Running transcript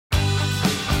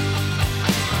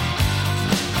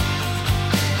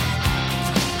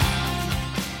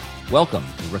Welcome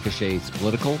to Ricochet's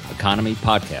Political Economy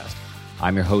Podcast.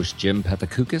 I'm your host, Jim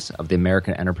Pethokoukis of the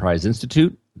American Enterprise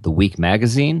Institute, The Week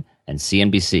magazine, and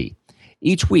CNBC.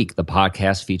 Each week, the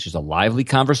podcast features a lively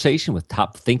conversation with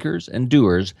top thinkers and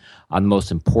doers on the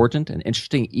most important and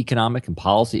interesting economic and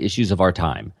policy issues of our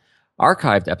time.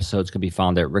 Archived episodes can be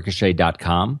found at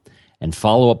ricochet.com and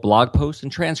follow-up blog posts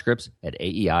and transcripts at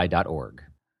aei.org.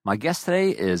 My guest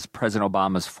today is President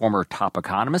Obama's former top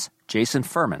economist, Jason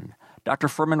Furman. Dr.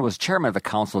 Furman was chairman of the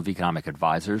Council of Economic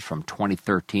Advisors from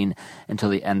 2013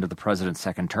 until the end of the president's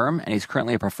second term, and he's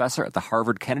currently a professor at the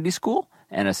Harvard Kennedy School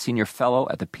and a senior fellow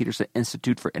at the Peterson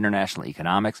Institute for International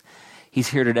Economics. He's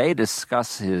here today to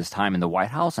discuss his time in the White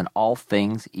House and all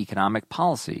things economic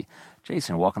policy.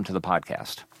 Jason, welcome to the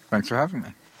podcast. Thanks for having me.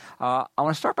 I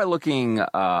want to start by looking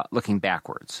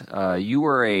backwards. You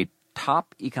were a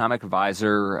top economic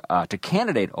advisor to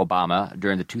candidate Obama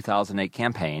during the 2008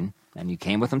 campaign, and you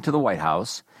came with him to the White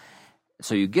House.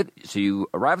 So you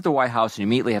arrive at the White House and you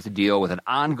immediately have to deal with an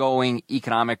ongoing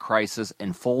economic crisis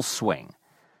in full swing.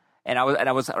 And I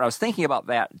was thinking about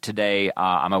that today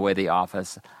on my way to the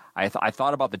office. I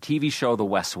thought about the TV show The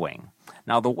West Wing.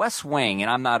 Now, The West Wing,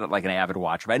 and I'm not like an avid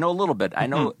watcher, but I know a little bit. I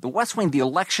know The West Wing, the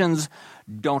elections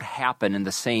don't happen in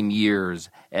the same years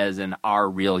as in our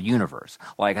real universe.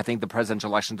 Like, I think the presidential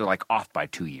elections are like off by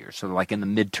 2 years, so they're like in the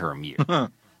midterm year.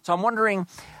 So I'm wondering,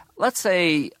 let's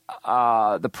say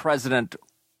the President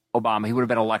Obama, he would have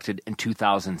been elected in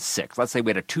 2006. Let's say we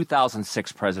had a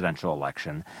 2006 presidential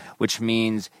election, which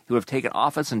means he would have taken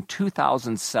office in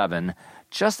 2007,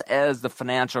 just as the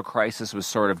financial crisis was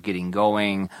sort of getting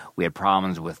going. We had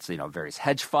problems with various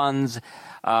hedge funds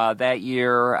that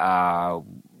year.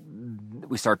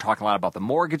 We started talking a lot about the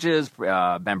mortgages.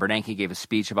 Ben Bernanke gave a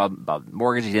speech about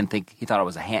mortgages. He thought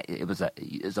it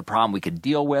was a problem we could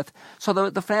deal with. So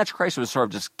the financial crisis was sort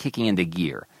of just kicking into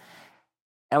gear.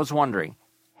 And I was wondering,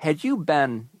 had you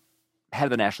been head of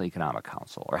the National Economic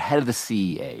Council or head of the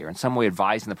CEA or in some way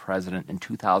advising the president in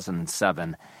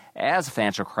 2007 as the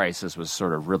financial crisis was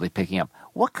sort of really picking up,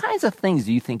 what kinds of things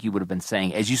do you think you would have been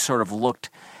saying as you sort of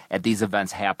looked at these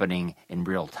events happening in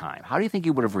real time? How do you think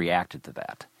you would have reacted to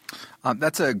that?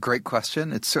 That's a great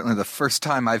question. It's certainly the first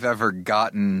time I've ever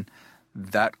gotten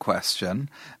that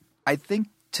question. I think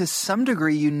to some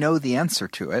degree you know the answer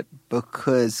to it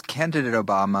because candidate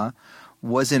Obama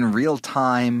was in real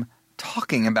time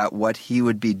talking about what he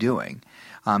would be doing.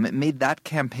 It made that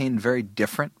campaign very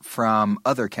different from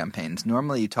other campaigns.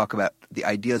 Normally you talk about the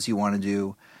ideas you want to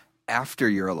do after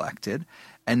you're elected,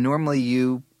 and normally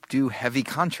you do heavy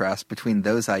contrast between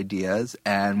those ideas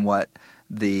and what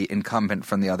the incumbent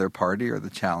from the other party or the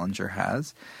challenger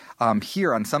has.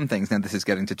 Here on some things, and this is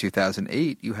getting to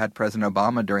 2008, you had President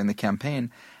Obama during the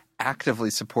campaign actively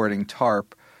supporting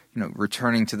TARP,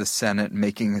 returning to the Senate,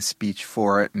 making a speech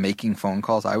for it, making phone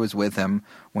calls. I was with him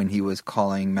when he was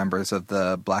calling members of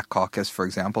the Black Caucus, for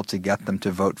example, to get them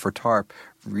to vote for TARP,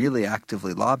 really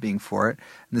actively lobbying for it.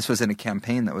 And this was in a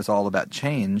campaign that was all about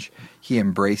change. He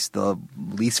embraced the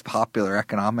least popular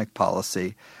economic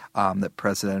policy that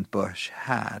President Bush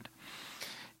had.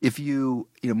 If you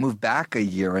move back a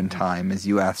year in time, as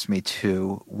you asked me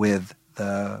to with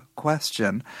the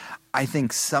question, I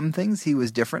think some things he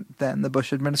was different than the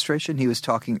Bush administration. He was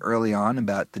talking early on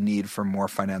about the need for more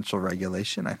financial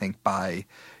regulation. I think by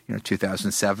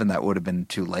 2007 that would have been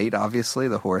too late, obviously.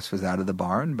 The horse was out of the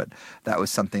barn, but that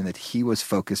was something that he was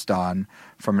focused on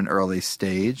from an early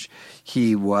stage.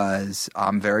 He was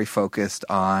very focused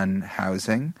on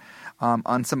housing.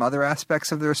 On some other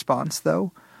aspects of the response,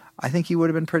 though, I think he would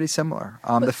have been pretty similar.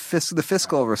 The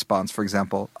fiscal response, for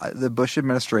example, the Bush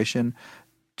administration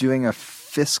doing a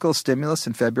fiscal stimulus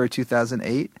in February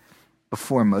 2008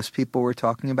 before most people were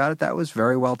talking about it, that was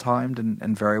very well timed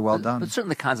and very well done. But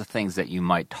certainly the kinds of things that you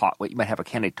might have a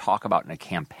candidate talk about in a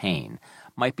campaign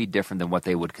might be different than what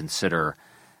they would consider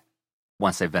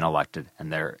once they've been elected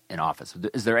and they're in office.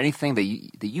 Is there anything that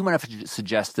you might have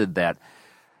suggested that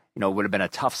would have been a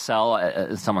tough sell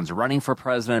as someone's running for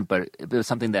president, but it was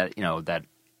something that that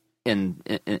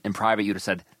in private you'd have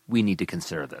said, we need to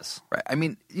consider this? Right. I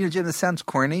mean, Jim, this sounds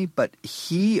corny, but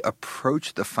he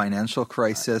approached the financial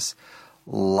crisis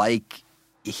like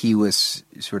he was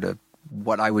sort of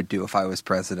what I would do if I was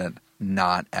president,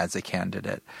 not as a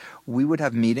candidate. We would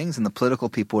have meetings, and the political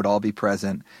people would all be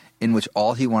present, in which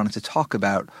all he wanted to talk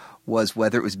about was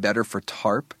whether it was better for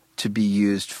TARP to be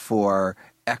used for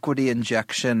equity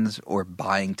injections or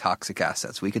buying toxic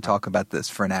assets. We could talk about this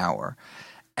for an hour.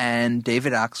 And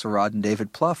David Axelrod and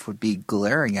David Plouffe would be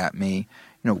glaring at me,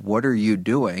 what are you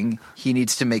doing? He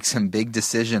needs to make some big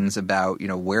decisions about,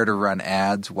 where to run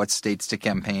ads, what states to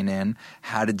campaign in,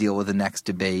 how to deal with the next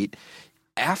debate.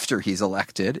 after he's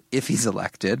elected, if he's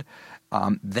elected,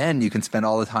 then you can spend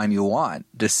all the time you want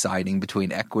deciding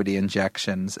between equity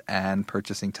injections and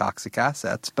purchasing toxic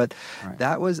assets. But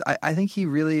that was, I think he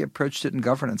really approached it in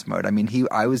governance mode. I mean, he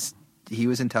was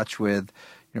in touch with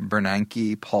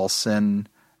Bernanke, Paulson,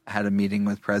 had a meeting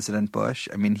with President Bush.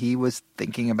 I mean, he was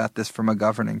thinking about this from a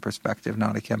governing perspective,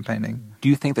 not a campaigning. Do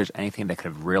you think there's anything that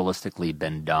could have realistically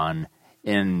been done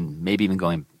in maybe even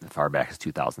going as far back as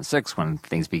 2006 when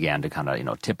things began to kind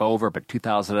of tip over, but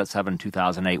 2007,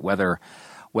 2008, whether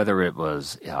it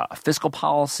was a fiscal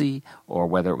policy or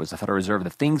whether it was the Federal Reserve,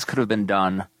 that things could have been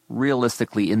done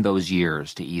realistically in those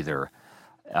years to either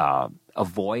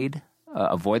avoid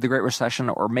the Great Recession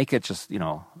or make it just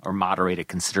or moderate it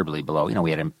considerably below.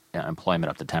 We had employment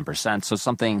up to 10%, so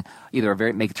something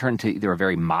make it turn to either a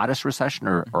very modest recession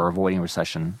or avoiding a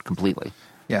recession completely.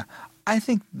 Yeah. I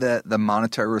think that the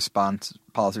monetary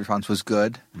policy response was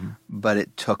good, but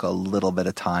it took a little bit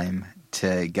of time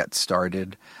to get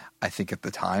started. I think at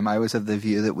the time I was of the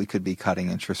view that we could be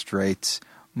cutting interest rates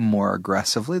more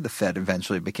aggressively. The Fed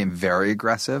eventually became very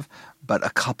aggressive, but a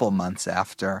couple months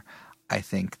after, I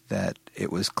think that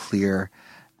it was clear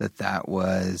that that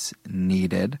was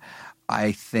needed.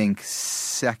 I think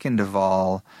second of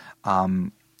all,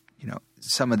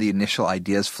 some of the initial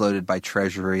ideas floated by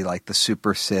Treasury, like the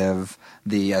super sieve,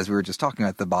 as we were just talking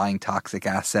about, the buying toxic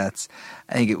assets.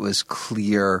 I think it was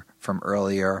clear from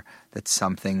earlier that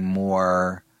something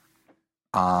more,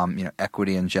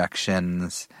 equity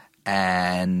injections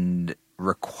and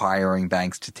requiring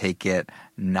banks to take it,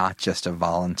 not just a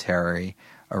voluntary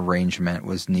arrangement,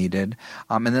 was needed.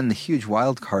 And then the huge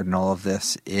wild card in all of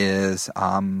this is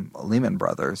Lehman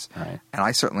Brothers. Right. And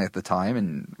I certainly at the time,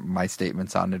 in my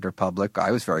statements on it are public,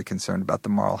 I was very concerned about the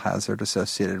moral hazard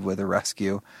associated with the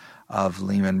rescue of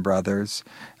Lehman Brothers.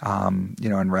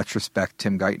 In retrospect,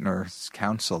 Tim Geithner's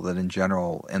counsel that in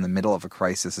general, in the middle of a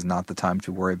crisis is not the time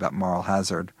to worry about moral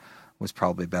hazard was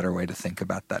probably a better way to think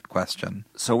about that question.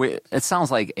 So it sounds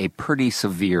like a pretty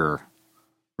severe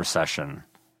recession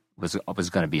was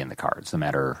going to be in the cards, no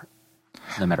matter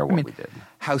what we did.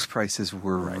 House prices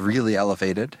were really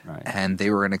elevated, and they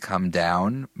were going to come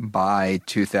down by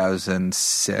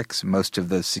 2006. Most of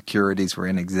the securities were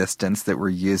in existence that were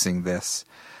using this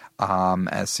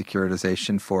as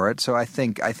securitization for it. So I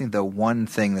think the one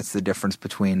thing that's the difference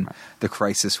between the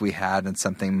crisis we had and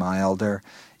something milder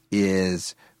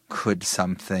is,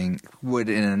 would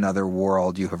in another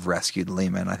world you have rescued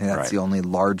Lehman? I think that's the only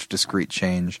large discrete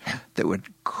change that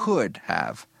could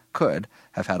have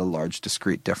had a large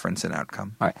discrete difference in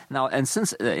outcome. All right. Now, and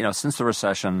since the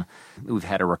recession, we've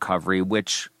had a recovery,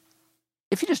 which,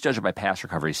 if you just judge it by past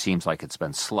recovery, seems like it's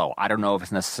been slow. I don't know if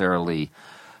it's necessarily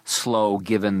slow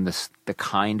given the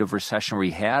kind of recession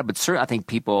we had, but certainly I think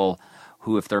people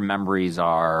who, if their memories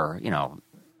are,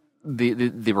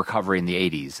 the recovery in the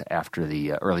 80s after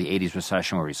the early 80s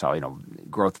recession where we saw,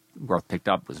 growth picked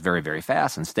up, was very, very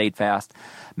fast and stayed fast.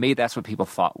 Maybe that's what people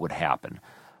thought would happen.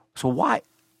 So why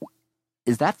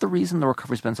is that the reason the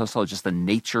recovery's been so slow? Just the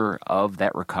nature of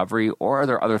that recovery, or are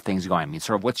there other things going on? I mean,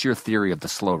 sort of what's your theory of the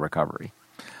slow recovery?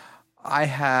 I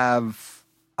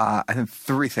think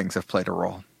three things have played a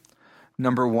role.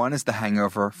 Number one is the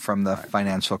hangover from the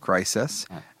financial crisis.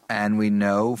 Right. And we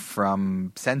know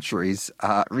from centuries,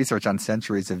 research on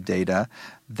centuries of data,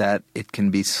 that it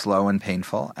can be slow and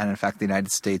painful. And in fact, the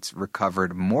United States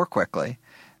recovered more quickly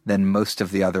than most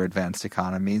of the other advanced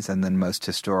economies and than most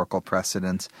historical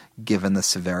precedents, given the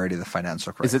severity of the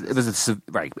financial crisis.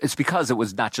 Right. It's because it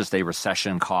was not just a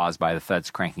recession caused by the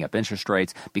Fed's cranking up interest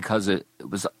rates, because it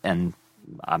was – and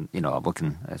I'm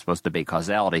looking, I suppose, debate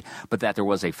causality, but that there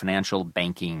was a financial,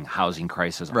 banking, housing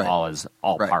crisis,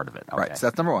 all part of it. Okay. Right. So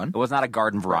that's number one. It was not a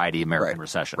garden variety American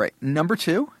recession. Right. Number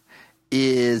two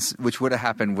is, which would have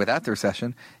happened without the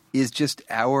recession, is just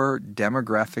our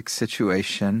demographic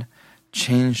situation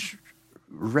changed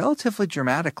relatively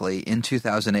dramatically in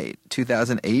 2008.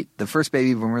 2008, the first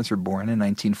baby boomers were born in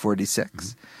 1946.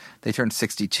 Mm-hmm. They turned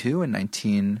 62 in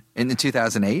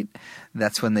 2008.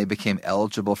 That's when they became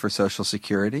eligible for Social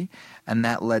Security, and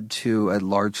that led to a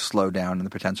large slowdown in the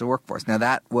potential workforce. Now,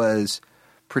 that was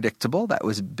predictable. That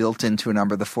was built into a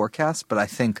number of the forecasts, but I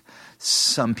think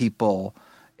some people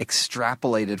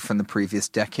extrapolated from the previous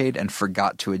decade and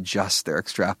forgot to adjust their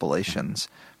extrapolations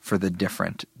for the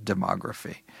different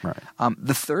demography. Right.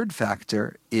 The third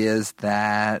factor is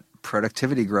that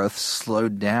productivity growth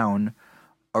slowed down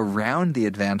around the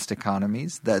advanced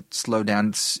economies. That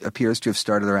slowdown appears to have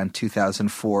started around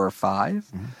 2004 or 5.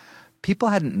 Mm-hmm. People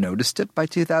hadn't noticed it by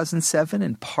 2007,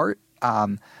 in part,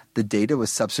 The data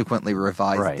was subsequently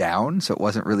revised down, so it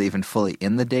wasn't really even fully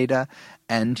in the data.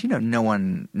 And,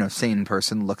 no sane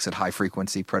person looks at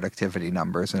high-frequency productivity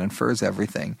numbers and infers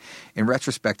everything. In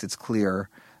retrospect, it's clear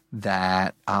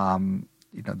that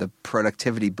the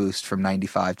productivity boost from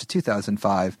 95 to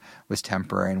 2005 was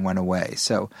temporary and went away.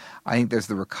 So I think there's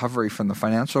the recovery from the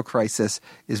financial crisis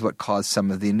is what caused some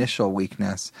of the initial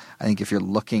weakness. I think if you're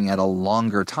looking at a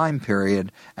longer time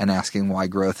period and asking why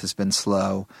growth has been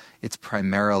slow, it's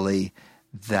primarily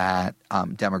that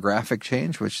demographic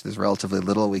change, which there's relatively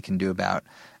little we can do about,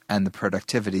 and the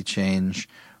productivity change,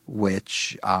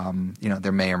 which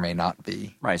there may or may not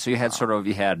be. Right. So you had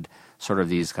sort of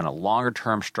these kind of longer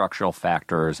term structural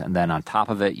factors, and then on top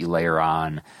of it, you layer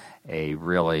on a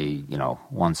really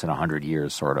once in 100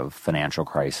 years sort of financial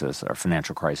crisis or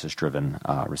financial crisis driven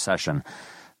recession.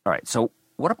 All right. So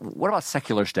what about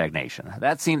secular stagnation?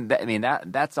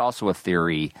 That's also a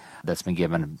theory that's been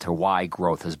given to why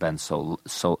growth has been so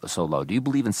low. Do you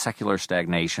believe in secular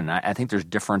stagnation? I think there's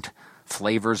different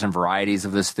flavors and varieties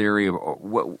of this theory.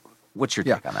 What's your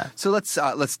take on that? So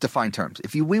let's define terms.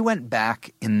 If we went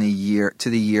back in the year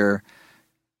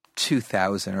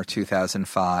 2000 or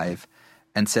 2005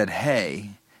 and said,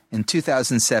 hey, in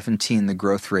 2017 the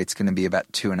growth rate's going to be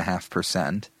about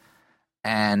 2.5%,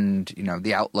 and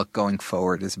the outlook going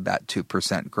forward is about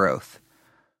 2% growth,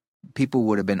 people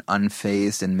would have been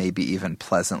unfazed and maybe even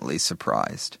pleasantly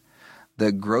surprised.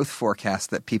 The growth forecast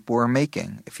that people were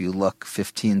making, if you look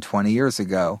 15, 20 years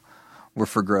ago, were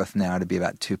for growth now to be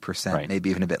about 2%, maybe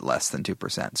even a bit less than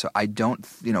 2%. So I don't,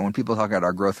 when people talk about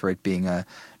our growth rate being a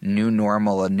new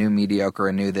normal, a new mediocre,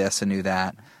 a new this, a new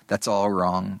that, that's all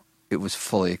wrong. It was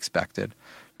fully expected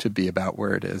to be about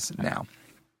where it is now.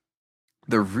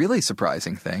 The really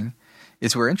surprising thing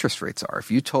is where interest rates are.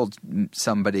 If you told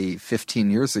somebody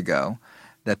 15 years ago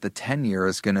that the 10-year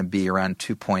is going to be around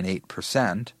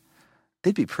 2.8%,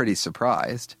 they'd be pretty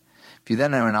surprised. If you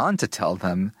then went on to tell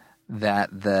them that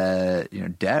the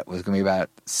debt was going to be about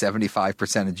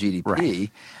 75% of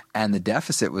GDP, and the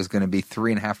deficit was going to be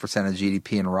 3.5% of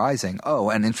GDP and rising. Oh,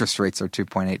 and interest rates are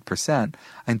 2.8%.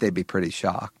 I think they'd be pretty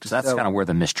shocked. So that's kind of where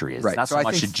the mystery is. Right. It's not so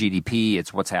much the GDP;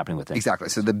 it's what's happening with it. Exactly.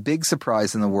 So the big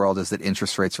surprise in the world is that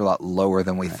interest rates are a lot lower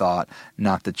than we thought.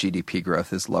 Not that GDP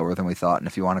growth is lower than we thought. And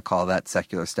if you want to call that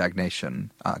secular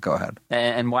stagnation, go ahead.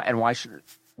 And why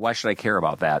should I care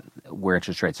about that? Where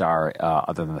interest rates are,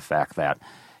 other than the fact that,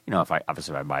 if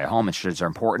I buy a home, interest rates are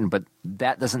important, but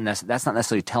that's not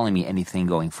necessarily telling me anything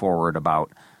going forward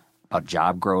about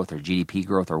job growth or GDP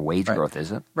growth or wage growth,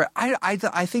 is it? Right.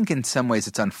 I think in some ways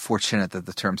it's unfortunate that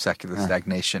the term secular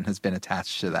stagnation has been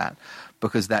attached to that,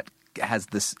 because that has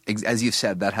this, as you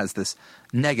said, that has this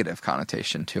negative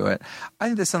connotation to it. I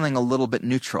think there's something a little bit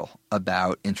neutral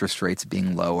about interest rates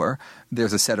being lower.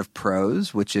 There's a set of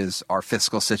pros, which is our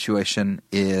fiscal situation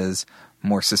is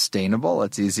more sustainable.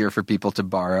 It's easier for people to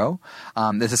borrow.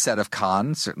 There's a set of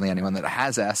cons, certainly anyone that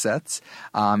has assets,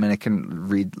 and it can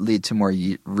lead to more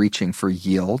reaching for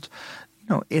yield.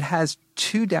 It has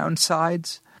two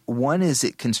downsides. One is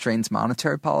it constrains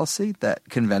monetary policy, that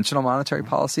conventional monetary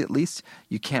policy at least.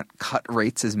 You can't cut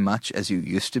rates as much as you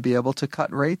used to be able to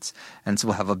cut rates, and so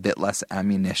we'll have a bit less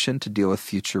ammunition to deal with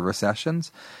future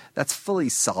recessions. That's fully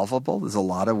solvable. There's a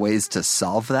lot of ways to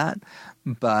solve that,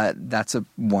 but that's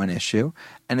one issue.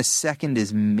 And a second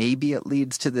is maybe it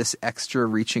leads to this extra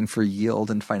reaching for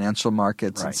yield in financial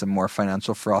markets and some more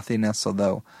financial frothiness,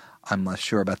 although I'm less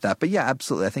sure about that. But yeah,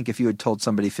 absolutely. I think if you had told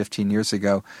somebody 15 years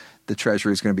ago the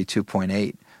Treasury is going to be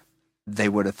 2.8, they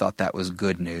would have thought that was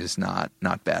good news, not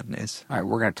bad news. All right,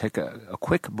 we're going to take a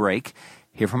quick break,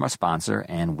 hear from our sponsor,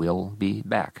 and we'll be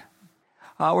back.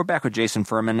 We're back with Jason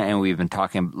Furman, and we've been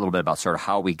talking a little bit about sort of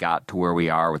how we got to where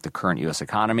we are with the current U.S.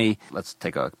 economy. Let's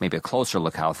take maybe a closer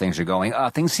look how things are going.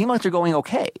 Things seem like they're going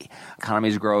okay. Economy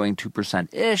is growing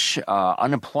 2%-ish.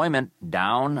 Unemployment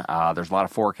down. There's a lot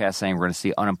of forecasts saying we're going to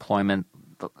see unemployment,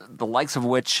 the likes of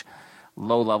which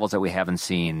low levels that we haven't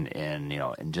seen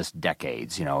in just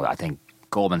decades. I think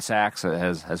Goldman Sachs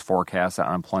has forecast that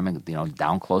unemployment,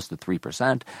 down close to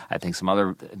 3%. I think some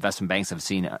other investment banks have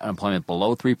seen unemployment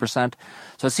below 3%.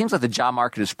 So it seems like the job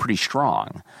market is pretty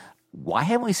strong. Why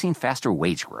haven't we seen faster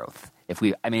wage growth?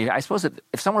 I suppose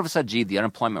if someone said, gee, the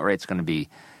unemployment rate's going to be,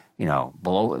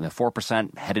 below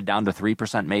 4%, headed down to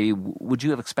 3%, maybe, would you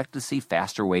have expected to see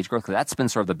faster wage growth? Because that's been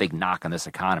sort of the big knock on this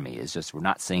economy, is just we're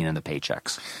not seeing it in the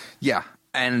paychecks. Yeah,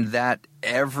 and that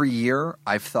every year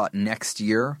I've thought next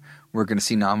year we're going to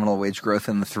see nominal wage growth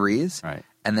in the 3s. Right.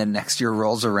 And then next year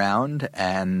rolls around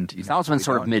and now it's been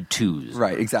sort of mid-2s.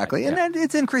 Right, exactly. And then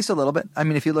it's increased a little bit. I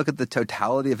mean, if you look at the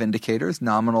totality of indicators,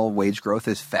 nominal wage growth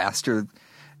is faster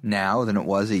now than it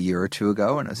was a year or two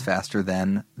ago, and it's faster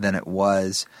than it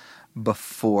was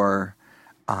before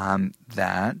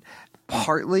that.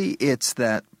 Partly it's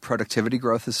that productivity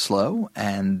growth is slow,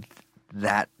 and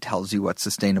that tells you what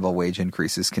sustainable wage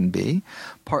increases can be.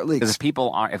 Partly because if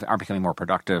people aren't becoming more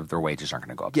productive, their wages aren't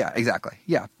going to go up. Yeah, exactly.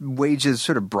 Yeah, wages,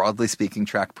 sort of broadly speaking,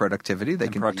 track productivity.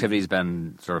 Productivity's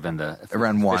been sort of in the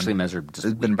around one. Officially measured, It's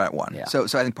been about 1. Yeah. So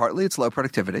I think partly it's low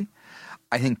productivity.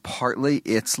 I think partly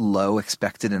it's low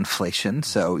expected inflation.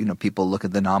 So, people look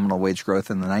at the nominal wage growth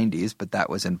in the 90s, but that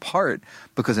was in part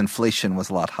because inflation was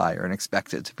a lot higher and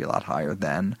expected to be a lot higher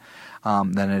than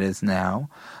it is now.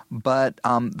 But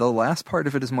the last part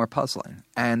of it is more puzzling.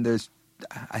 And there's,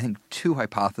 I think, two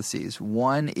hypotheses.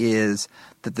 One is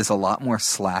that there's a lot more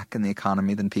slack in the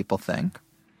economy than people think.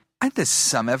 I think there's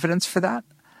some evidence for that.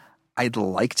 I'd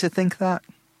like to think that.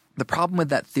 The problem with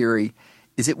that theory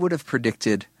is it would have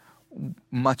predicted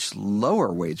much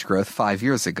lower wage growth 5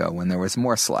 years ago when there was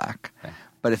more slack. Okay.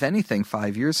 But if anything,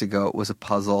 5 years ago, it was a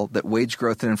puzzle that wage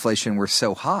growth and inflation were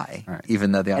so high, right,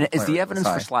 even though the unemployment unemployment is the evidence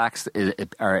was high. for slacks?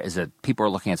 Is it people are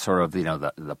looking at sort of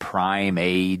the prime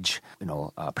age,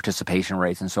 participation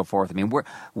rates and so forth? I mean,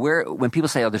 where when people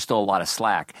say, there's still a lot of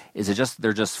slack, is it just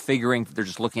they're just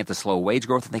looking at the slow wage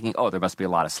growth and thinking, there must be a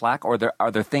lot of slack, or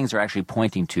are there things they're actually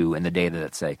pointing to in the data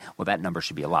that say, that number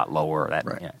should be a lot lower?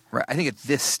 Right. I think at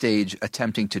this stage,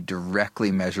 attempting to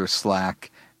directly measure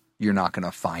slack, you're not going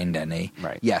to find any.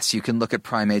 Right. Yes, you can look at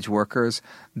prime age workers.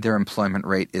 Their employment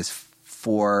rate is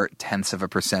 0.4 of a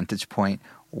percentage point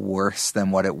worse than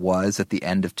what it was at the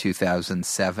end of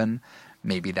 2007.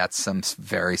 Maybe that's some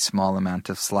very small amount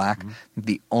of slack. Mm-hmm.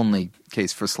 The only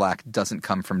case for slack doesn't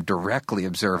come from directly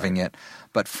observing it,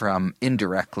 but from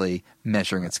indirectly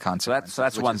measuring its consequences. So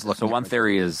that's one. So one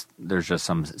theory is there's just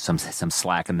some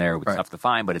slack in there with stuff to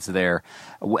find, but it's there.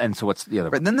 And so what's the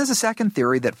other? Right. And then there's a second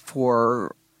theory that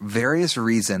for various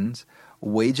reasons,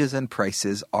 wages and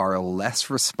prices are less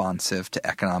responsive to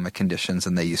economic conditions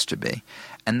than they used to be.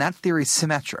 And that theory is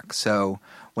symmetric. So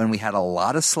when we had a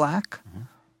lot of slack,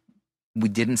 we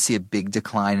didn't see a big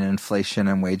decline in inflation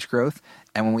and wage growth.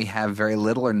 And when we have very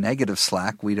little or negative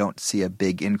slack, we don't see a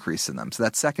big increase in them. So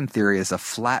that second theory is a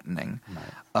flattening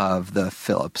of the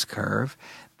Phillips curve.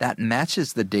 That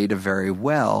matches the data very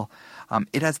well.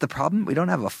 It has the problem we don't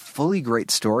have a fully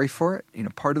great story for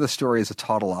it. Part of the story is a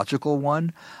tautological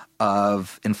one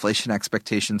of inflation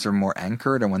expectations are more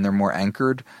anchored, and when they're more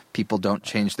anchored, people don't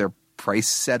change their price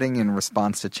setting in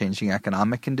response to changing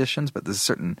economic conditions, but there's a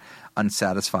certain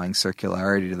unsatisfying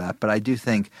circularity to that. But I do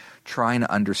think trying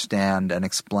to understand and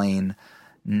explain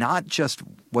not just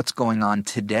what's going on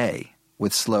today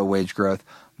with slow wage growth,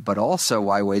 but also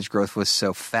why wage growth was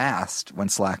so fast when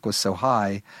slack was so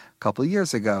high a couple of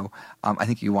years ago, I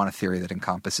think you want a theory that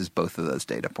encompasses both of those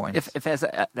data points. If as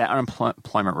that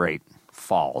unemployment rate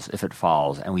falls,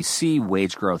 and we see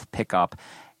wage growth pick up,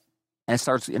 and it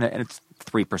starts, and it's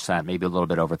 3%, maybe a little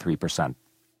bit over 3%,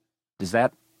 does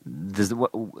that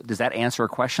answer a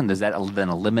question? Does that then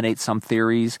eliminate some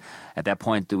theories? At that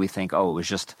point, do we think, it was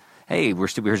just, hey, we're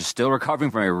just still recovering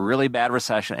from a really bad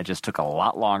recession. It just took a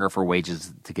lot longer for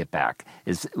wages to get back.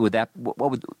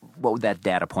 What would that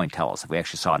data point tell us if we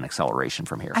actually saw an acceleration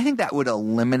from here? I think that would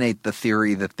eliminate the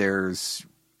theory that there's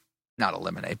not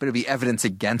eliminate, but it'd be evidence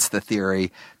against the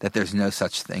theory that there's no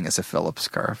such thing as a Phillips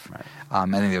curve. Right. I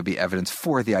think there would be evidence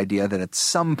for the idea that at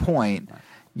some point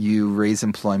you raise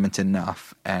employment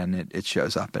enough and it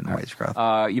shows up in wage growth.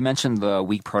 You mentioned the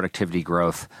weak productivity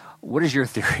growth. What is your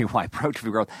theory why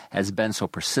productivity growth has been so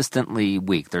persistently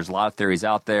weak? There's a lot of theories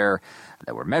out there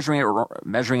that we're measuring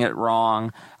it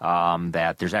wrong,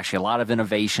 that there's actually a lot of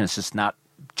innovation. It's just not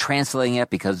translating it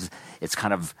because it's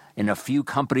kind of in a few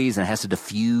companies and it has to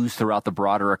diffuse throughout the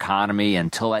broader economy.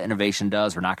 Until that innovation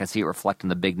does, we're not going to see it reflect in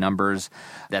the big numbers.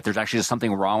 That there's actually just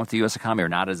something wrong with the U.S. economy, or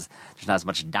there's not as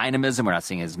much dynamism. We're not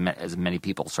seeing as many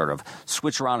people sort of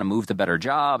switch around and move to better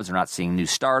jobs. We're not seeing new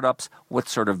startups.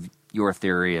 What's sort of your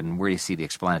theory, and where do you see the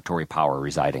explanatory power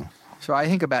residing? So I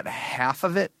think about half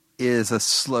of it is a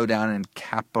slowdown in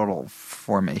capital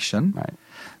formation. Right.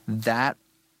 That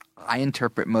I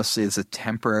interpret mostly as a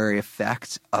temporary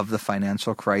effect of the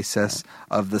financial crisis,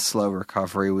 of the slow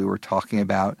recovery we were talking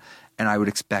about, and I would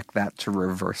expect that to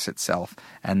reverse itself.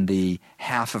 And the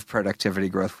half of productivity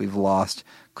growth we've lost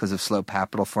because of slow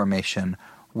capital formation,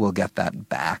 we'll get that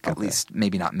back, at least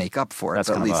maybe not make up for it,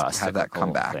 but at least have that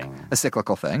come back. A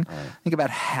cyclical thing. Right. I think about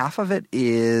half of it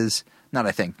is,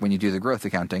 when you do the growth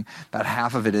accounting, about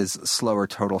half of it is slower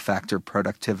total factor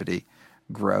productivity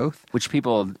growth. Which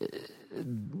people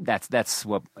that's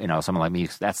what, someone like me,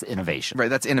 that's innovation. Right,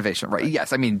 that's innovation, right?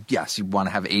 Yes, I mean, yes, you want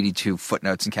to have 82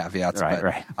 footnotes and caveats,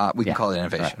 but we can call it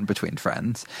innovation between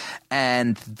friends.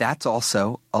 And that's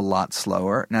also a lot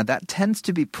slower. Now, that tends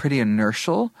to be pretty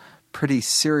inertial, pretty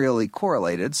serially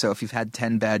correlated. So if you've had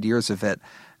 10 bad years of it,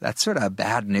 that's sort of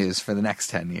bad news for the next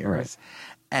 10 years. Right.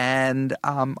 And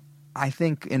I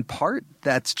think in part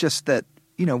that's just that,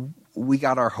 we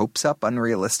got our hopes up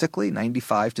unrealistically.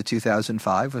 95 to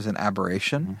 2005 was an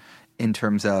aberration in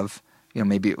terms of,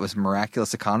 maybe it was a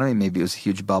miraculous economy, maybe it was a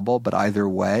huge bubble, but either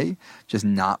way, just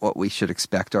not what we should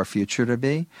expect our future to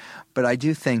be. But I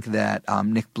do think that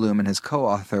Nick Bloom and his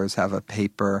co-authors have a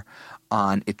paper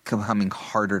on it becoming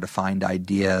harder to find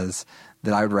ideas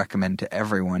that I would recommend to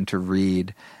everyone to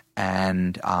read.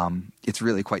 And it's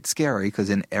really quite scary because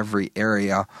in every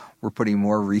area we're putting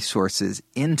more resources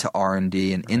into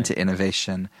R&D and into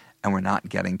innovation, and we're not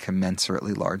getting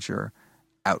commensurately larger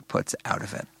outputs out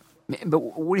of it. But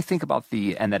what do you think about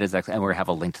and that is, and we'll have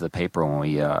a link to the paper when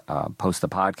we post the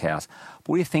podcast. But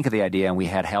what do you think of the idea? And we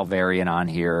had Hal Varian on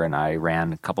here, and I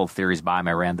ran a couple of theories by him.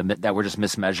 I ran that we're just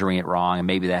mismeasuring it wrong, and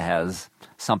maybe that has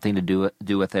something to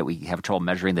do with it. We have trouble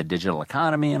measuring the digital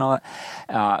economy and all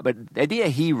that. But the idea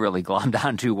he really glommed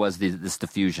onto was this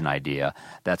diffusion idea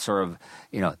that sort of,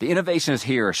 the innovation is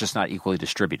here, it's just not equally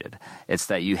distributed. It's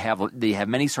that you have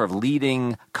many sort of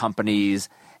leading companies.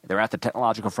 They're at the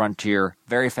technological frontier,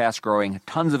 very fast growing,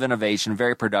 tons of innovation,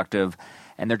 very productive,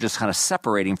 and they're just kind of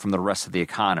separating from the rest of the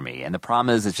economy. And the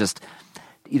problem is it just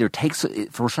either takes,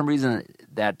 for some reason,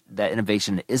 that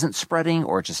innovation isn't spreading,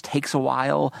 or it just takes a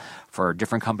while for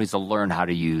different companies to learn how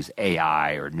to use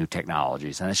AI or new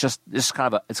technologies. And it's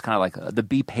kind of like the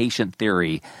be patient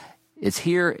theory. It's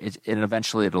here, and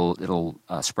eventually it'll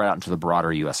spread out into the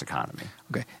broader U.S. economy.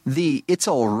 Okay, the "it's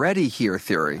already here"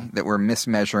 theory that we're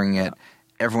mismeasuring it.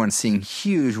 Everyone's seeing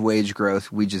huge wage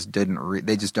growth. We just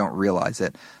they just don't realize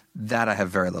it. That I have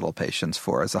very little patience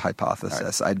for as a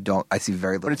hypothesis. Right. I see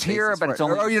very little. But it's here, but it's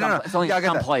only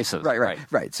some places.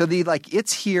 Right. So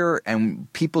it's here,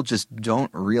 and people just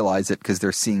don't realize it because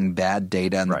they're seeing bad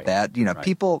data and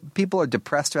people are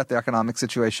depressed about their economic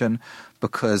situation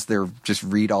because they're just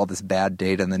read all this bad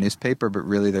data in the newspaper, but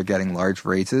really they're getting large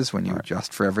raises when you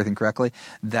adjust for everything correctly.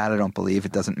 That I don't believe.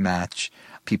 It doesn't match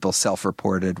people's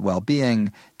self-reported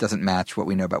well-being, doesn't match what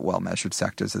we know about well-measured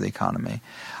sectors of the economy.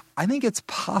 I think it's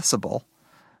possible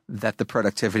that the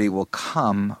productivity will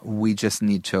come. We just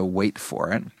need to wait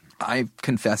for it. I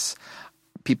confess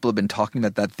people have been talking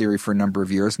about that theory for a number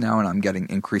of years now, and I'm getting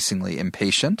increasingly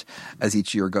impatient as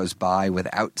each year goes by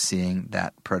without seeing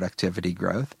that productivity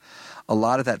growth. A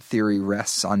lot of that theory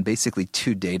rests on basically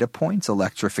two data points,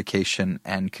 electrification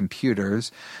and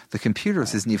computers. The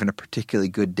computers isn't even a particularly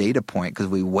good data point because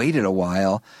we waited a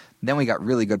while, then we got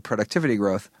really good productivity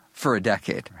growth for a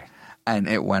decade. Right. And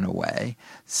it went away.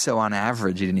 So on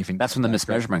average, you didn't even. That's when the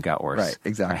mismeasurement got worse. Right,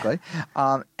 exactly.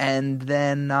 Right. And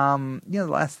then, the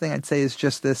last thing I'd say is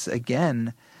just this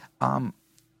again.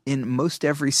 In most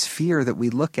every sphere that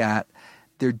we look at,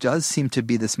 there does seem to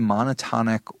be this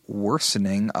monotonic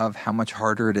worsening of how much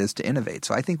harder it is to innovate.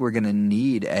 So I think we're going to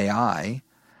need AI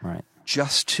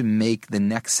just to make the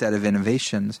next set of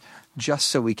innovations, just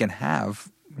so we can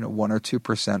have 1 or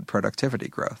 2% productivity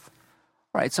growth.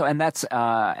 Right. So, and that's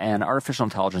and artificial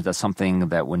intelligence. That's something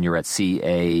that when you're at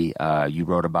CA, you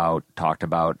wrote about, talked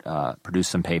about,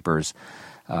 produced some papers.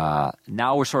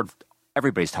 Now we're sort of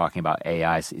everybody's talking about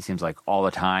AI. It seems like all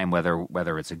the time,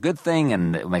 whether it's a good thing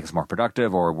and it will make us more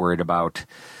productive, or worried about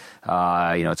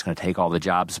it's going to take all the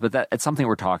jobs. But it's something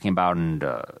we're talking about, and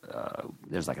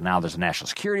there's a national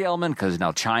security element because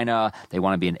now China, they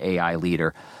want to be an AI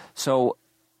leader. So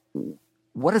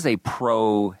what does a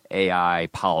pro-AI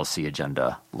policy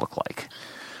agenda look like?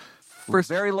 First,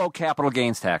 very low capital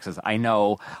gains taxes. I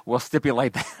know. We'll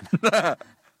stipulate that.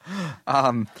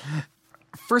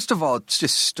 First of all, it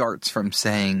just starts from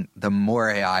saying the more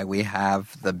AI we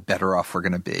have, the better off we're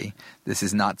going to be. This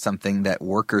is not something that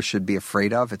workers should be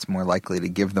afraid of. It's more likely to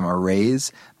give them a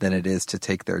raise than it is to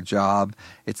take their job.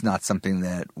 It's not something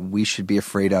that we should be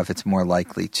afraid of. It's more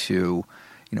likely to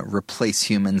replace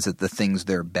humans at the things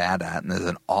they're bad at, and there's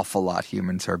an awful lot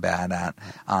humans are bad at,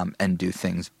 and do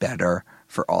things better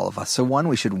for all of us. So one,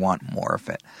 we should want more of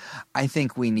it. I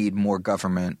think we need more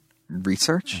government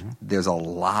research. Mm-hmm. There's a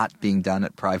lot being done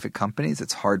at private companies.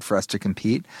 It's hard for us to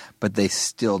compete, but they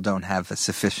still don't have a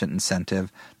sufficient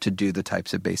incentive to do the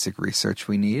types of basic research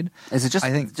we need. Is it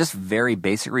just very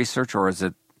basic research, or is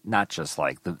it not just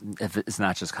like if it's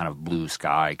not just kind of blue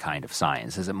sky kind of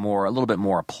science? Is it more a little bit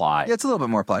more applied? Yeah, it's a little bit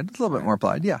more applied. It's a little bit more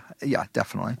applied. Yeah,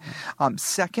 definitely.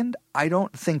 Second, I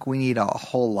don't think we need a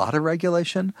whole lot of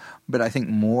regulation, but I think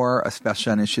more,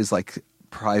 especially on issues like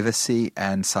privacy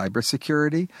and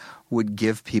cybersecurity, would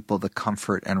give people the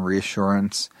comfort and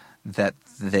reassurance that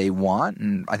they want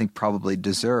and I think probably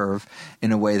deserve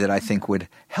in a way that I think would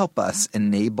help us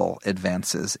enable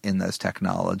advances in those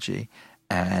technology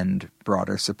and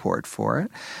broader support for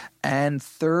it. And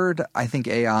third, I think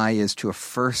AI is, to a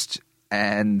first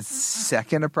and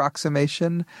second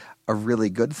approximation, a really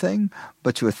good thing,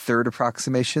 but to a third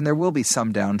approximation, there will be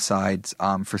some downsides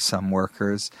for some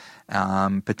workers,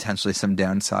 potentially some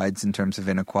downsides in terms of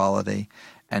inequality.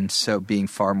 And so being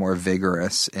far more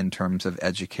vigorous in terms of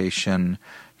education,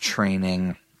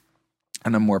 training,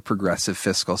 and a more progressive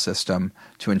fiscal system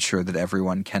to ensure that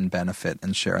everyone can benefit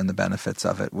and share in the benefits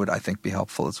of it would, I think, be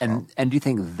helpful as well. And do you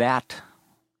think that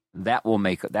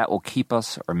will keep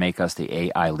us or make us the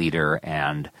AI leader,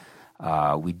 and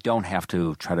we don't have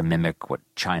to try to mimic what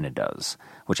China does,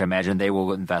 which I imagine they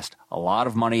will invest a lot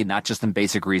of money, not just in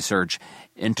basic research,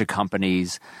 into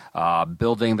companies,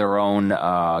 building their own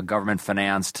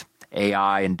government-financed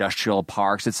AI industrial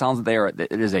parks. It sounds like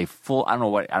it is a full. I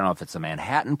don't know if it's a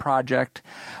Manhattan project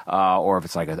or if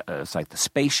it's like the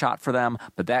space shot for them.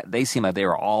 But that they seem like they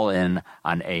are all in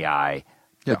on AI.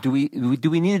 Yeah. But do we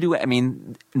need to do? I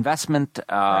mean, investment.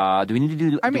 Do we need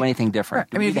to do anything different?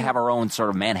 Right. Do we need to have our own sort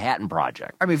of Manhattan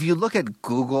project? I mean, if you look at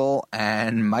Google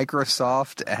and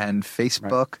Microsoft and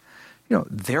Facebook. Right.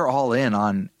 They're all in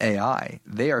on AI.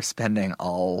 They are spending a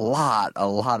lot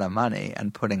of money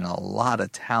and putting a lot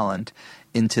of talent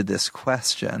into this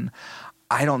question.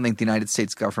 I don't think the United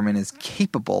States government is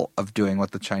capable of doing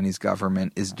what the Chinese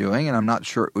government is doing, and I'm not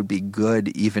sure it would be good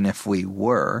even if we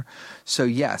were. So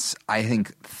yes, I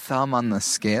think thumb on the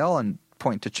scale and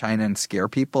point to China and scare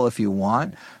people if you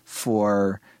want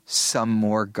for some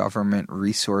more government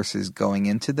resources going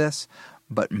into this.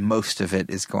 But most of it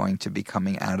is going to be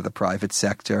coming out of the private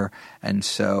sector. And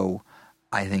so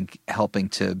I think helping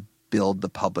to build the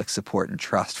public support and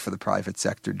trust for the private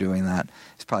sector doing that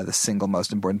is probably the single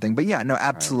most important thing. But yeah, no,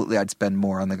 absolutely, I'd spend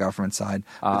more on the government side,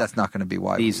 but that's not going to be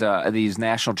why. These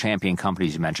national champion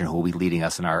companies you mentioned who will be leading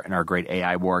us in our great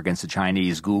AI war against the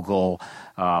Chinese, Google,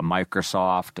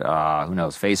 Microsoft, who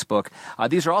knows, Facebook.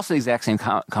 These are also the exact same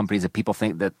companies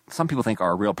that some people think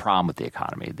are a real problem with the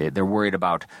economy. They're worried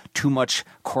about too much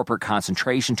corporate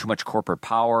concentration, too much corporate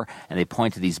power, and they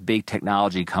point to these big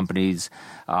technology companies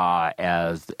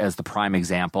as the prime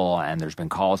example. And there's been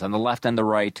calls on the left and the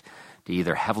right to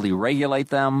either heavily regulate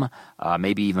them,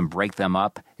 maybe even break them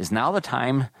up. Is now the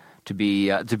time to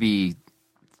be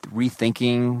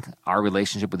rethinking our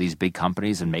relationship with these big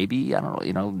companies and maybe, I don't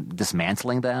know,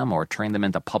 dismantling them or turning them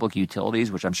into public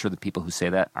utilities, which I'm sure the people who say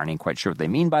that aren't even quite sure what they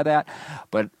mean by that.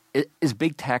 But is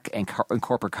big tech and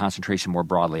corporate concentration more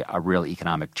broadly a real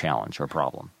economic challenge or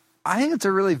problem? I think it's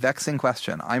a really vexing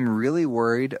question. I'm really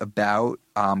worried about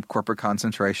corporate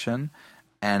concentration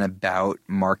and about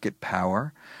market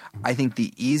power. I think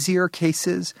the easier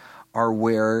cases are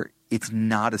where it's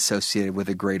not associated with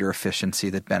a greater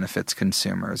efficiency that benefits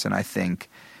consumers. And I think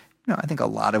a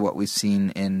lot of what we've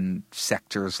seen in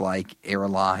sectors like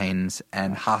airlines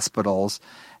and hospitals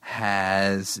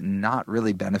has not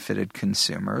really benefited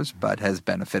consumers, but has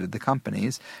benefited the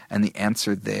companies. And the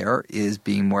answer there is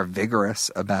being more vigorous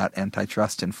about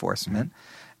antitrust enforcement.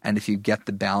 And if you get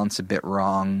the balance a bit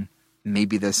wrong,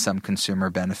 maybe there's some consumer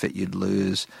benefit you'd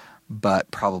lose, but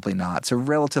probably not. So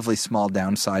relatively small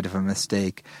downside of a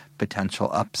mistake, potential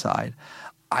upside.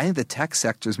 I think the tech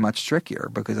sector is much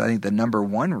trickier because I think the number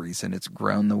one reason it's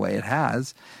grown the way it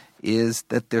has is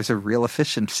that there's a real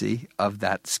efficiency of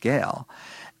that scale.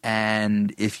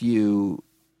 And if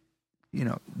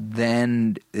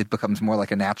then it becomes more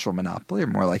like a natural monopoly or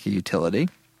more like a utility.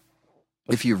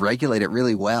 If you regulate it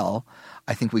really well,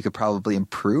 I think we could probably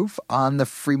improve on the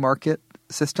free market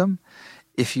system.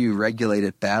 If you regulate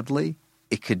it badly,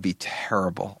 it could be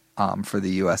terrible for the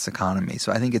U.S. economy.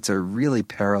 So I think it's a really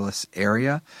perilous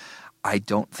area. I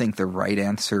don't think the right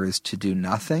answer is to do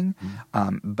nothing,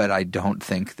 but I don't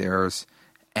think there's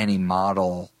any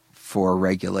model for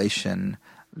regulation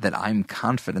that I'm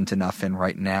confident enough in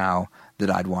right now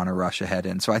that I'd want to rush ahead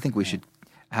in. So I think we should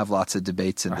have lots of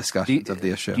debates and discussions of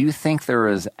the issue. Do you think there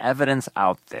is evidence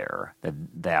out there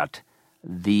that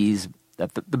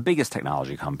the biggest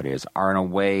technology companies are in a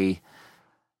way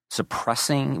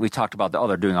suppressing? We talked about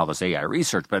they're doing all this AI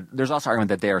research, but there's also argument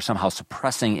that they are somehow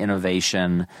suppressing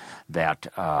innovation. That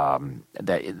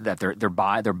they're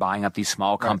buying up these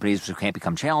small companies who can't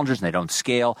become challengers and they don't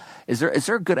scale. Is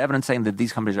there good evidence saying that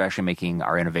these companies are actually making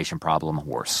our innovation problem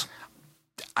worse?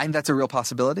 I think that's a real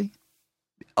possibility.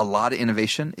 A lot of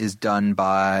innovation is done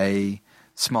by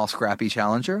small, scrappy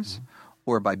challengers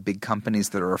or by big companies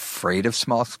that are afraid of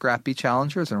small, scrappy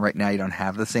challengers. And right now you don't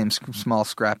have the same small,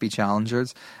 scrappy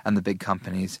challengers, and the big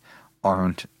companies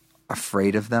aren't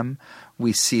afraid of them.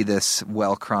 We see this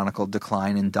well-chronicled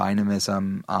decline in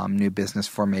dynamism, new business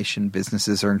formation.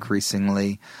 Businesses are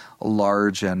increasingly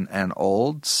large and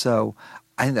old. So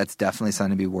I think that's definitely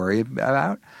something to be worried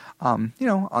about. On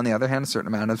the other hand, a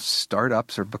certain amount of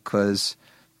startups are because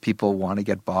people want to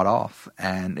get bought off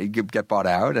and get bought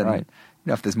out. And right.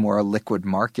 If there's more a liquid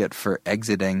market for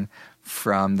exiting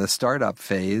from the startup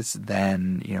phase,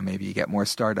 then maybe you get more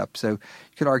startups. So you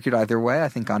could argue it either way. I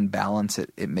think on balance,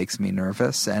 it makes me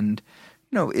nervous. And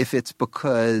if it's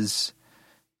because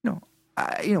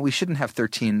we shouldn't have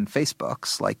 13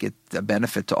 Facebooks. Like, it's a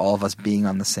benefit to all of us being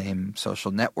on the same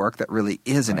social network. That really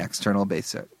is an external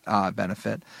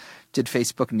benefit. Did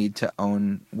Facebook need to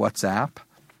own WhatsApp?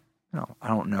 I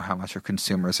don't know how much our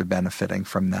consumers are benefiting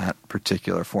from that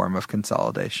particular form of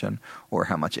consolidation, or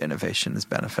how much innovation is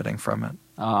benefiting from it.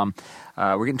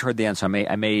 We're getting toward the end, so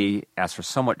I may ask for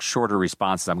somewhat shorter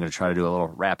responses. I'm going to try to do a little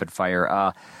rapid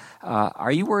fire.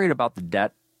 Are you worried about the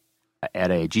debt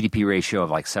at a GDP ratio of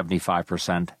like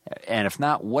 75%? And if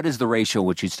not, what is the ratio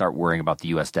which you'd start worrying about the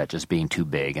U.S. debt just being too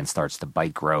big and starts to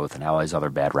bite growth and all these other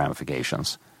bad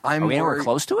ramifications? Are we anywhere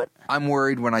close to it? I'm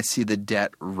worried when I see the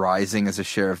debt rising as a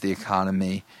share of the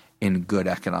economy in good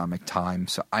economic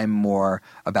times. So I'm more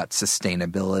about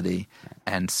sustainability.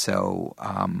 And so,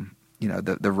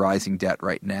 the rising debt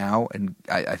right now, and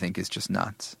I think is just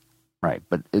nuts. Right,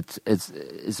 but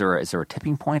is there a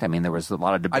tipping point? I mean, there was a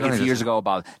lot of debate a few years ago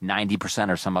about 90%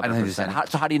 or some other percent.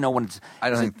 How do you know when it's?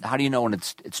 How do you know when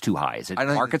it's too high? Is it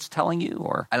markets telling you,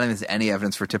 or? I don't think there's any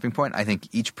evidence for a tipping point. I think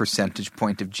each percentage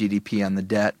point of GDP on the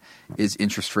debt is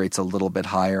interest rates a little bit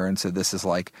higher, and so this is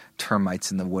like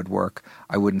termites in the woodwork.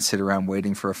 I wouldn't sit around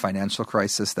waiting for a financial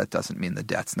crisis. That doesn't mean the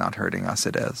debt's not hurting us.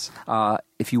 It is.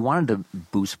 If you wanted to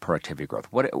boost productivity growth,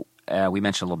 we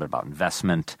mentioned a little bit about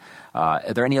investment. Are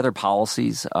there any other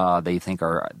policies that you think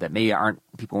that maybe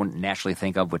people wouldn't naturally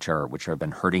think of, which have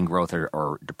been hurting growth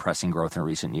or depressing growth in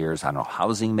recent years? I don't know,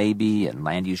 housing maybe, and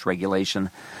land use regulation.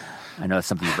 I know that's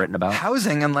something you've written about.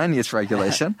 Housing and land use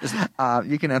regulation.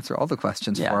 You can answer all the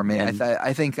questions for me.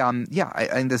 I think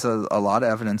there's a lot of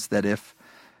evidence that if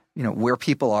where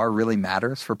people are really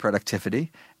matters for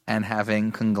productivity. And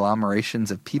having conglomerations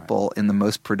of people in the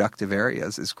most productive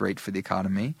areas is great for the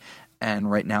economy. And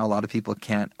right now, a lot of people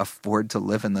can't afford to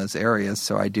live in those areas.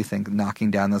 So I do think knocking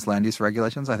down those land use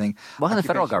regulations, what can the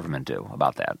federal government do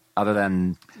about that, other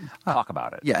than talk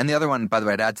about it? Yeah, and the other one, by the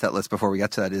way, I'd add to that list before we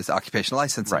get to that, is occupational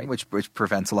licensing, which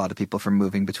prevents a lot of people from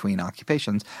moving between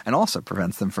occupations and also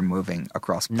prevents them from moving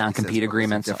across places. Non-compete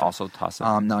agreements also toss it.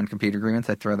 Non-compete agreements,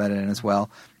 I'd throw that in as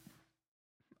well.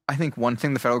 I think one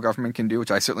thing the federal government can do,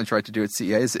 which I certainly tried to do at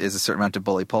CEA, is a certain amount of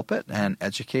bully pulpit and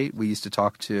educate. We used to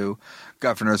talk to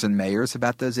governors and mayors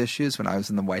about those issues. When I was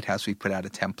in the White House, we put out a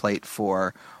template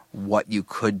for what you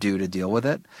could do to deal with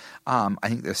it. I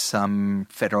think there's some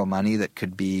federal money that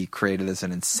could be created as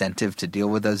an incentive to deal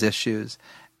with those issues,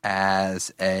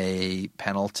 as a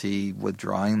penalty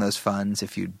withdrawing those funds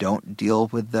if you don't deal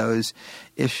with those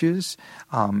issues.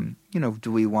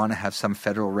 Do we want to have some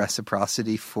federal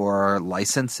reciprocity for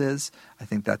licenses? I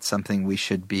think that's something we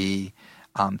should be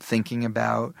thinking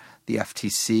about. The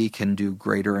FTC can do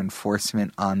greater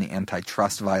enforcement on the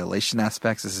antitrust violation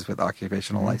aspects. This is with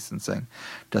occupational licensing.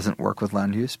 Doesn't work with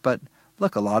land use. But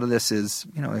look, a lot of this is,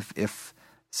 if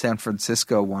San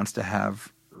Francisco wants to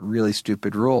have really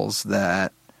stupid rules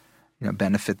that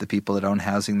benefit the people that own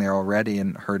housing there already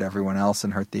and hurt everyone else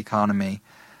and hurt the economy,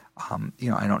 I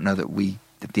don't know that we,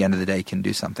 at the end of the day, can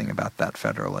do something about that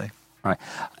federally. Right.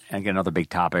 And again, another big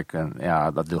topic, and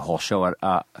the whole show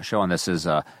on this is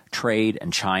trade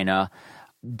and China.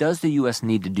 Does the U.S.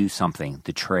 need to do something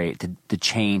to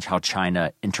change how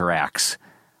China interacts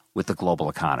with the global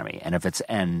economy? And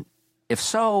if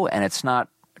so, and it's not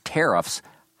tariffs,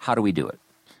 how do we do it?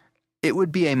 It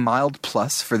would be a mild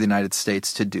plus for the United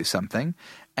States to do something.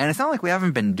 And it's not like we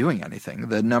haven't been doing anything.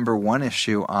 The number one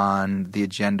issue on the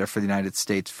agenda for the United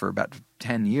States for about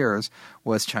 10 years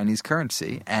was Chinese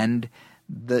currency. And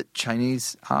the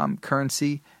Chinese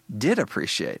currency did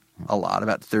appreciate a lot,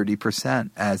 about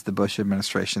 30%, as the Bush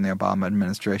administration, the Obama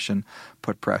administration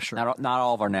put pressure. Not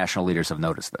all of our national leaders have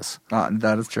noticed this.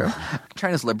 That is true.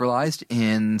 China's liberalized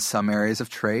in some areas of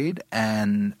trade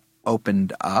and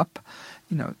opened up.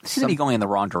 They seem to be going in the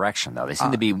wrong direction, though.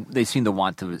 They seem to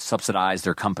want to subsidize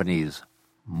their companies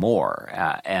more,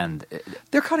 and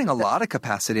they're cutting a lot of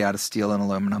capacity out of steel and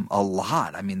aluminum. A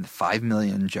lot. I mean, 5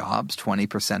 million jobs,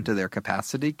 20% of their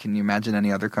capacity. Can you imagine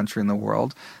any other country in the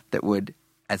world that would,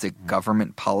 as a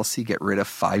government policy, get rid of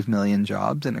 5 million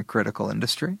jobs in a critical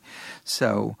industry?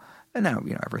 So, and now,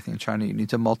 everything in China, you need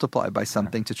to multiply by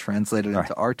something to translate it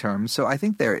into our terms. So I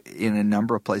think they're in a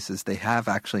number of places they have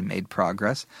actually made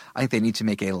progress. I think they need to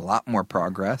make a lot more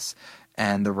progress.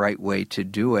 And the right way to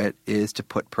do it is to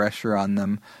put pressure on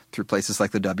them through places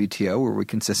like the WTO, where we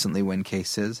consistently win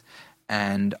cases,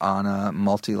 and on a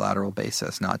multilateral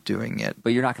basis, not doing it.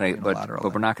 But you're not going to.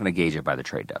 But we're not going to gauge it by the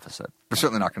trade deficit. We're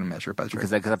certainly not going to measure it by the trade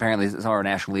deficit. Because apparently some of our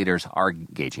national leaders are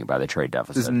gauging it by the trade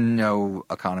deficit. There's no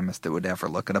economist that would ever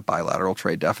look at a bilateral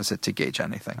trade deficit to gauge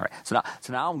anything. All right. So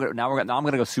now I'm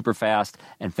going to go super fast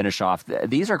and finish off.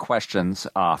 These are questions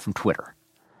from Twitter.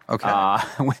 Okay.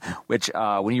 Which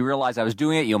when you realized I was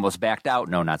doing it, you almost backed out.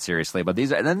 No, not seriously. But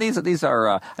these are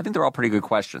I think they're all pretty good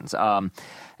questions.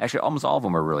 Actually, almost all of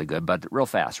them are really good, but real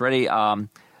fast. Ready?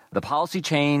 The policy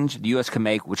change the U.S. can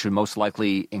make, which would most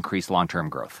likely increase long-term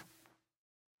growth.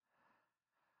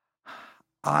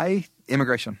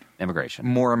 Immigration.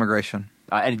 More immigration.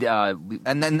 And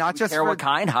then not just what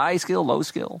kind? High skill, low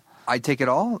skill? I take it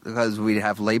all because we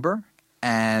have labor.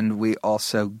 And we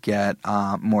also get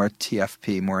more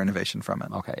TFP, more innovation from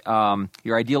it. Okay.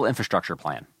 Your ideal infrastructure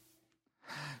plan?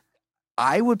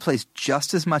 I would place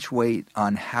just as much weight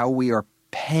on how we are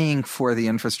paying for the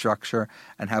infrastructure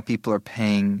and how people are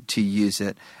paying to use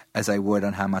it as I would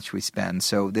on how much we spend.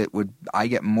 So I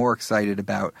get more excited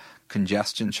about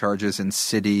congestion charges in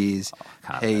cities,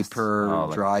 pay per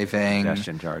driving.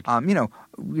 Congestion charge.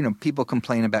 People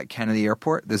complain about Kennedy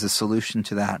Airport. There's a solution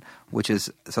to that, which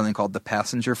is something called the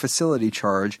passenger facility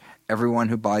charge. Everyone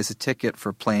who buys a ticket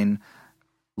for plane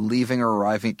leaving or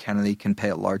arriving at Kennedy can pay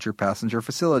a larger passenger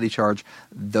facility charge.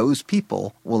 Those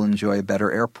people will enjoy a better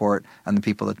airport, and the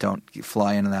people that don't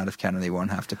fly in and out of Kennedy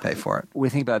won't have to pay for it. We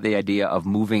think about the idea of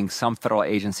moving some federal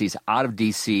agencies out of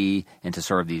D.C. into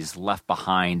sort of these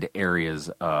left-behind areas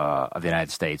of the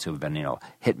United States who have been,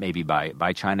 hit maybe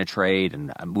by China trade,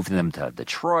 and moving them to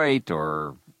Detroit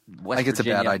or West I think it's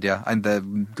Virginia. a bad idea. And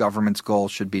the government's goal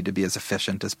should be to be as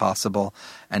efficient as possible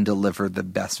and deliver the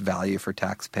best value for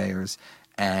taxpayers.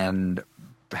 And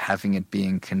having it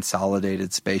being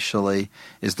consolidated spatially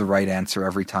is the right answer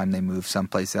every time they move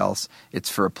someplace else. It's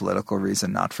for a political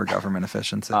reason, not for government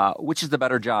efficiency. Which is the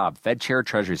better job, Fed chair or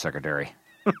Treasury Secretary?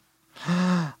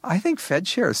 I think Fed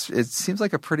chairs, it seems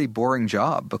like a pretty boring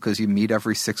job because you meet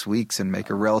every 6 weeks and make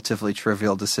a relatively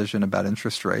trivial decision about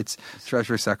interest rates.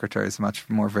 Treasury Secretary is much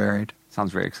more varied.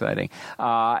 Sounds very exciting.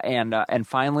 And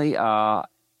finally,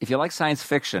 if you like science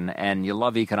fiction and you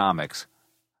love economics,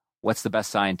 what's the best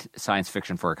science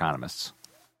fiction for economists?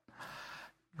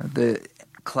 The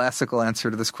classical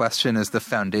answer to this question is the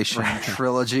Foundation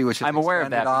trilogy, which I'm aware of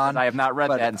that because I have not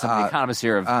read that, and some of the economists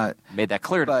here have made that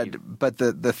clear to me. But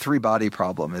the three-body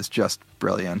problem is just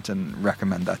brilliant, and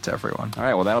recommend that to everyone. All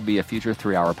right, well, that'll be a future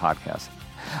 3-hour podcast.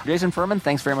 Jason Furman,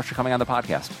 thanks very much for coming on the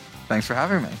podcast. Thanks for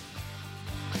having me.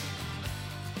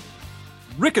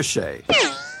 Ricochet.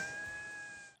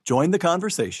 Join the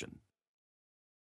conversation.